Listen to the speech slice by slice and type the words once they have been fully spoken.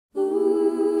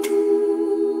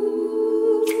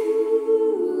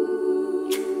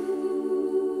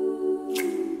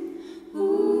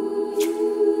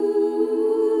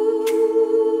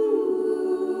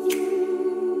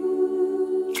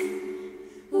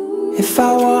If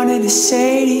I wanted to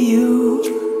say to you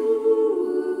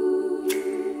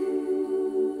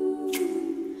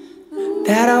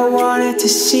that I wanted to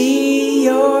see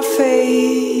your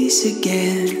face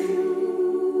again,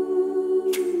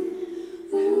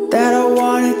 that I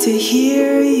wanted to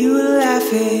hear you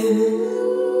laughing,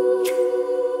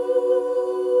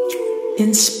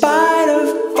 in spite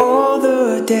of all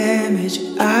the damage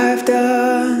I've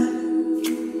done.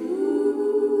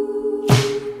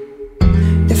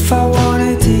 If I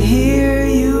wanted to hear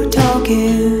you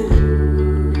talking,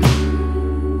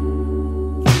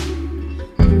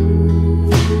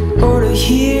 or to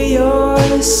hear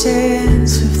your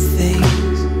sense of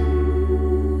things,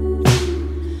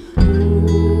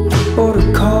 or to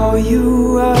call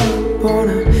you up on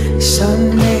a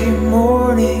Sunday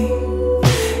morning,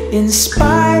 in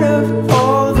spite of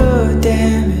all the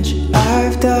damage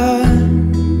I've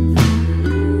done.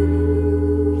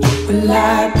 Well,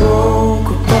 I broke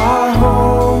up our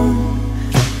home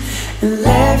and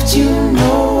left you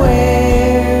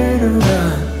nowhere to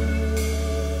run.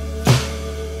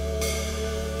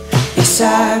 Yes,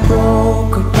 I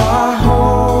broke up our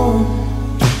home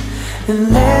and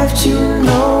left you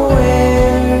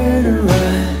nowhere to run.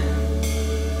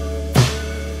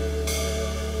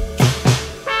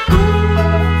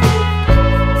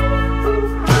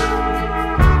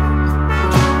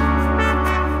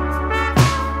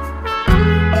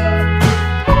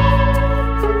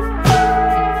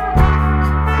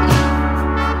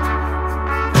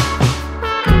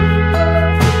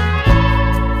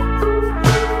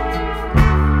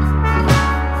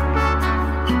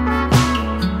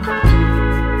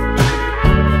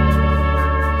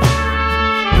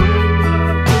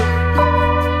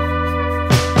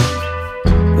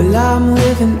 Well, I'm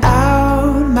living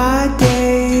out my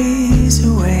days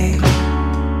away.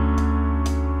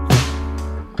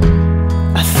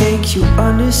 I think you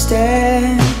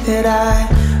understand that I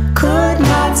could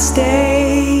not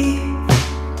stay,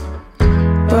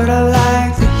 but I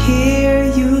like to hear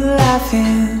you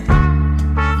laughing,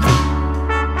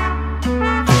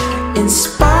 in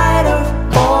spite of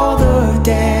all the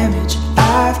damage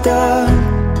I've done.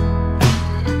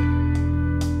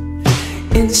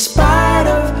 In spite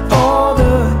of all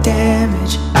the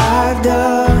damage I've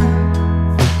done.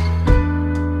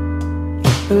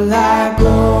 Well, I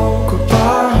broke up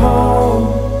our home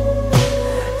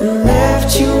and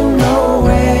left you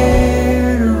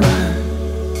nowhere to run.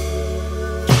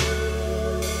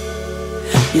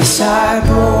 Yes, I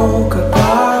broke up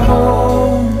our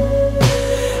home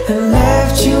and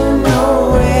left you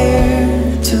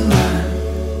nowhere to run.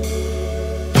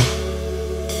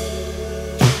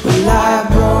 Well, I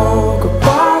broke up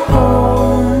our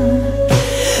home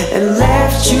and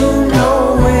left you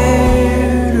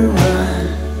nowhere to run.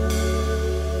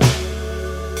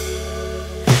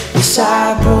 Yes, I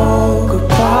broke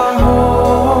up our